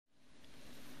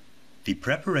The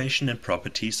preparation and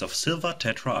properties of silver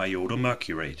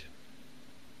tetraiodomercurate.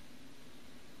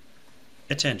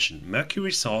 Attention!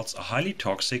 Mercury salts are highly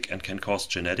toxic and can cause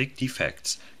genetic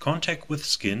defects. Contact with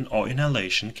skin or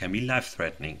inhalation can be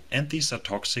life-threatening, and these are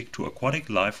toxic to aquatic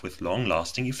life with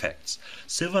long-lasting effects.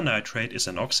 Silver nitrate is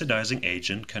an oxidizing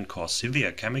agent, can cause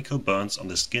severe chemical burns on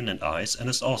the skin and eyes, and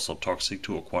is also toxic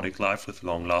to aquatic life with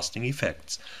long-lasting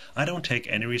effects. I don't take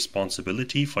any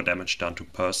responsibility for damage done to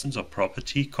persons or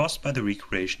property caused by the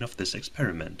recreation of this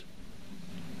experiment.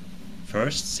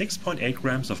 First, 6.8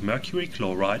 grams of mercury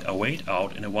chloride are weighed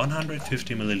out in a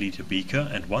 150 ml beaker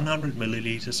and 100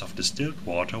 ml of distilled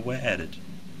water were added.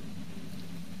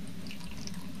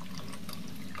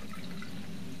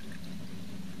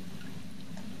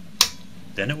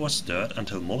 Then it was stirred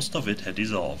until most of it had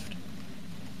dissolved.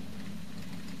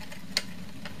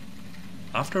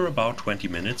 After about 20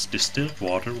 minutes, distilled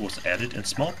water was added in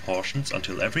small portions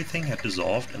until everything had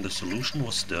dissolved and the solution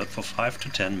was stirred for 5 to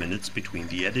 10 minutes between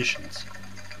the additions.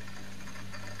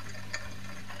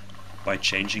 By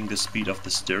changing the speed of the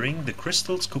stirring, the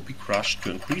crystals could be crushed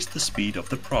to increase the speed of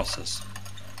the process.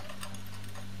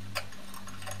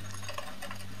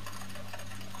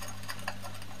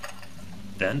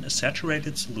 Then a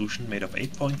saturated solution made of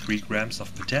 8.3 grams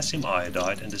of potassium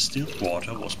iodide and distilled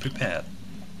water was prepared.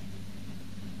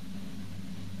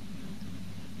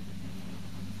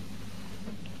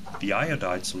 The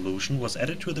iodide solution was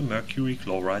added to the mercury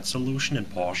chloride solution in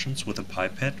portions with a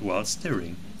pipette while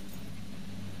stirring.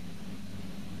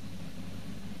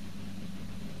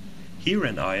 Here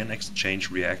an ion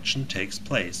exchange reaction takes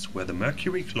place, where the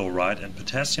mercury chloride and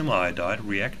potassium iodide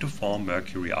react to form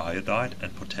mercury iodide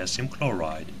and potassium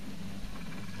chloride.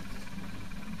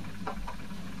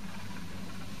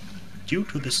 Due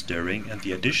to the stirring and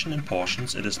the addition in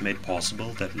portions, it is made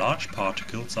possible that large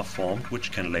particles are formed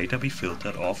which can later be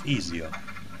filtered off easier.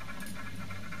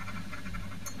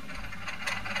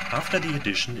 After the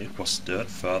addition, it was stirred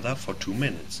further for 2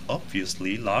 minutes.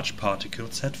 Obviously, large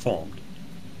particles had formed.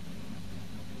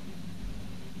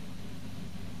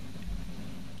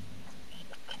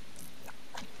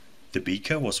 The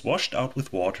beaker was washed out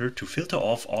with water to filter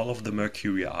off all of the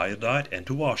mercury iodide and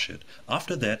to wash it.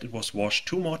 After that it was washed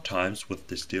 2 more times with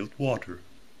distilled water.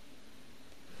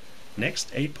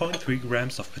 Next, 8.3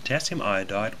 grams of potassium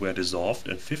iodide were dissolved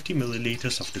in 50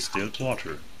 ml of distilled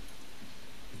water.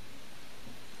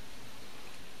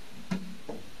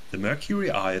 The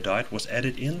mercury iodide was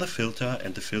added in the filter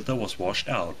and the filter was washed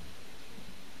out.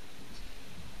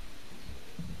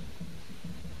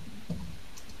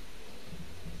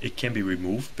 It can be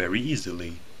removed very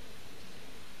easily.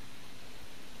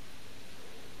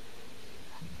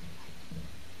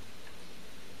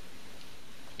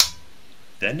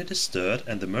 Then it is stirred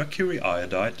and the mercury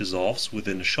iodide dissolves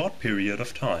within a short period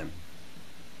of time.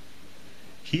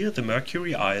 Here the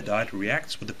mercury iodide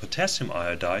reacts with the potassium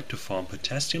iodide to form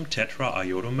potassium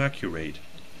tetraiodomercurate.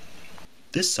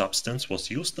 This substance was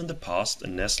used in the past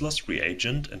in Nessler's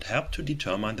reagent and helped to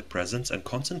determine the presence and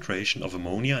concentration of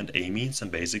ammonia and amines in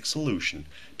basic solution.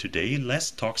 Today, less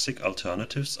toxic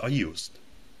alternatives are used.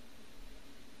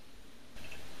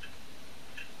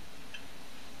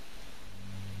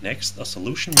 Next, a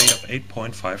solution made of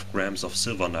 8.5 grams of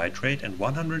silver nitrate and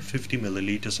 150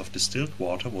 ml of distilled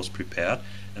water was prepared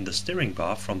and the stirring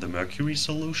bath from the mercury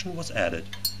solution was added.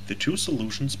 The two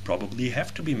solutions probably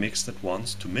have to be mixed at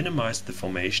once to minimize the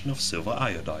formation of silver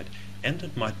iodide, and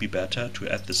it might be better to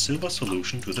add the silver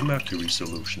solution to the mercury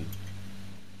solution.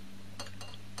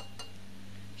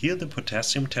 Here the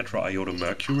potassium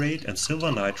tetraiodomercurate and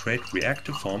silver nitrate react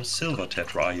to form silver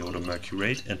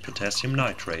tetraiodomercurate and potassium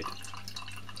nitrate.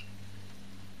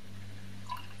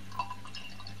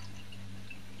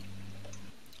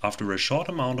 After a short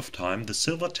amount of time, the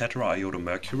silver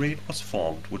tetraiodomercurate was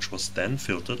formed, which was then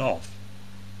filtered off.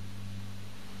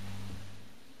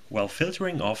 While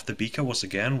filtering off, the beaker was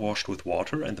again washed with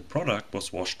water and the product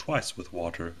was washed twice with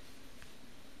water.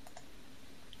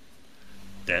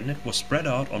 Then it was spread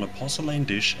out on a porcelain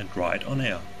dish and dried on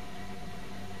air.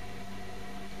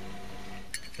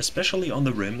 Especially on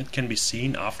the rim, it can be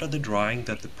seen after the drying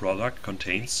that the product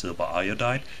contains silver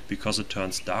iodide because it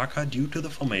turns darker due to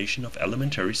the formation of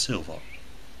elementary silver.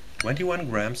 21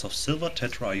 grams of silver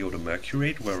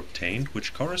tetraiodomercurate were obtained,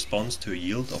 which corresponds to a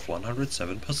yield of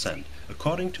 107%.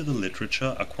 According to the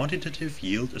literature, a quantitative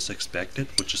yield is expected,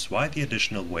 which is why the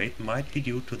additional weight might be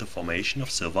due to the formation of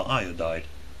silver iodide.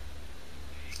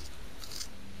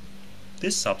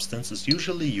 This substance is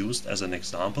usually used as an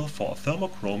example for a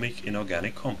thermochromic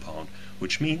inorganic compound,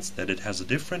 which means that it has a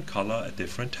different color at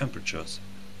different temperatures.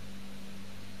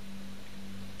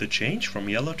 The change from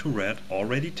yellow to red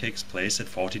already takes place at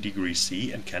 40 degrees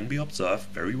C and can be observed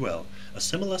very well. A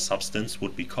similar substance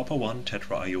would be copper 1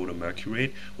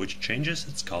 tetraiodomercurate, which changes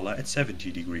its color at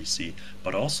 70 degrees C,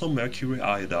 but also mercury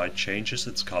iodide changes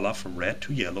its color from red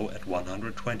to yellow at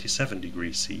 127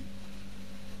 degrees C.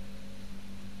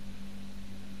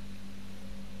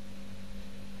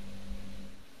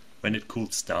 When it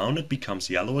cools down, it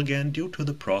becomes yellow again due to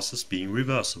the process being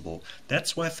reversible.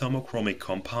 That's why thermochromic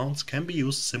compounds can be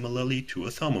used similarly to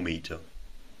a thermometer.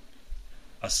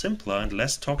 A simpler and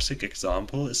less toxic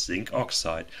example is zinc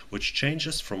oxide, which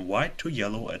changes from white to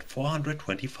yellow at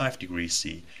 425 degrees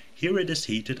C. Here it is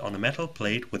heated on a metal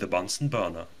plate with a Bunsen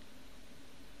burner.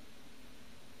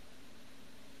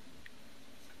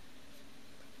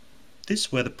 These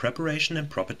were the preparation and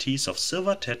properties of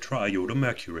silver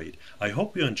tetraiodomercurate. I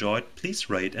hope you enjoyed. Please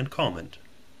rate and comment.